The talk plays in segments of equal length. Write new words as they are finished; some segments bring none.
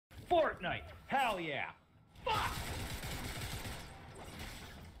Fortnite! Hell yeah! Fuck!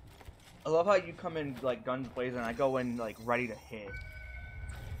 I love how you come in like guns blazing and I go in like ready to hit.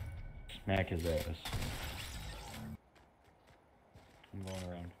 Smack his ass. I'm going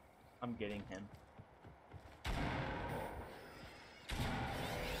around. I'm getting him.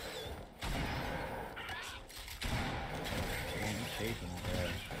 I'm chasing his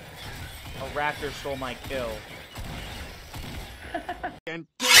ass. A raptor stole my kill.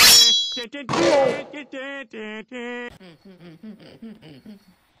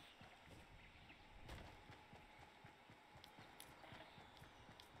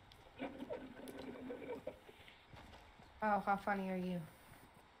 Oh, how funny are you?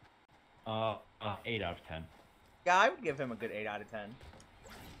 8 out of 10. Yeah, I would give him a good 8 out of 10.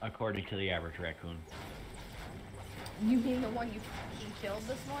 According to the average raccoon. You mean the one you killed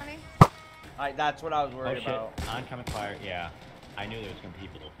this morning? That's what I was worried about. Oncoming fire, yeah. I knew there was going to be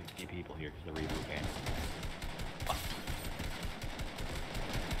people here because the reboot game.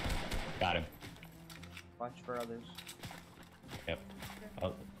 Got him. Watch for others. Yep.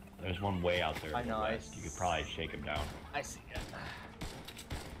 Oh, there's one way out there. I know. You could probably shake him down. I see it.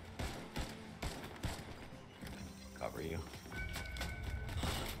 Cover you.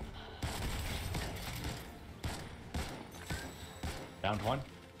 Downed one.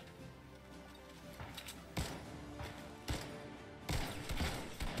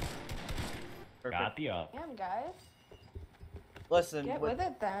 Perfect. Got the up. Damn, guys. Listen, Get with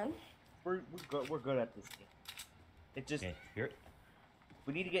it then. we're good at this game. It just Yeah,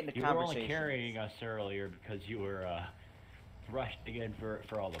 we need to get into you were conversation. only carrying us earlier because you were rushed again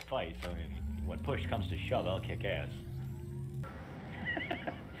for all the fights. I mean, when push comes to shove, I'll kick ass.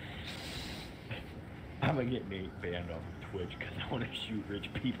 I'm gonna get Nate banned off of Twitch because I want to shoot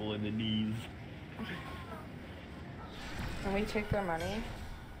rich people in the knees. Can we take their money?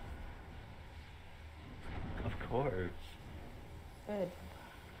 Of course. Good.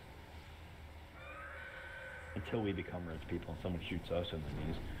 Until we become rich people and someone shoots us in the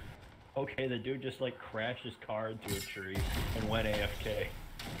knees. Okay, the dude just like crashed his car into a tree and went AFK.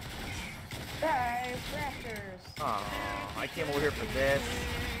 Guys, raptors. Oh, I came over here for this.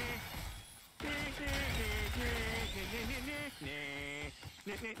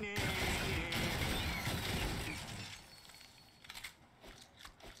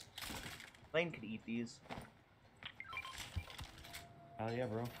 Lane could eat these. Hell yeah,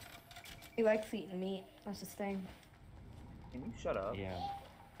 bro. He likes eating meat. That's his thing. Can you shut up? Yeah,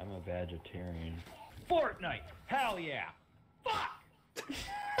 I'm a vegetarian. Fortnite! Hell yeah! Fuck!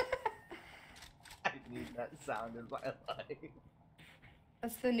 I need that sound in my life.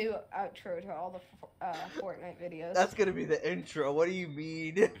 That's the new outro to all the Fortnite videos. That's gonna be the intro. What do you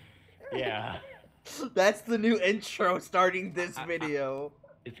mean? Yeah. That's the new intro starting this video.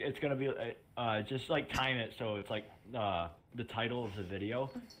 It's gonna be just like time it so it's like the title of the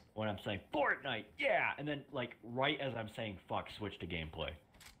video when I'm saying Fortnite, yeah, and then like right as I'm saying fuck, switch to gameplay.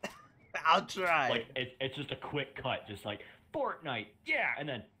 I'll try. Like it's just a quick cut, just like Fortnite, yeah, and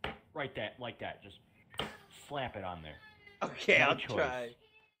then right that like that, just slap it on there. Okay, No I'll choice. try.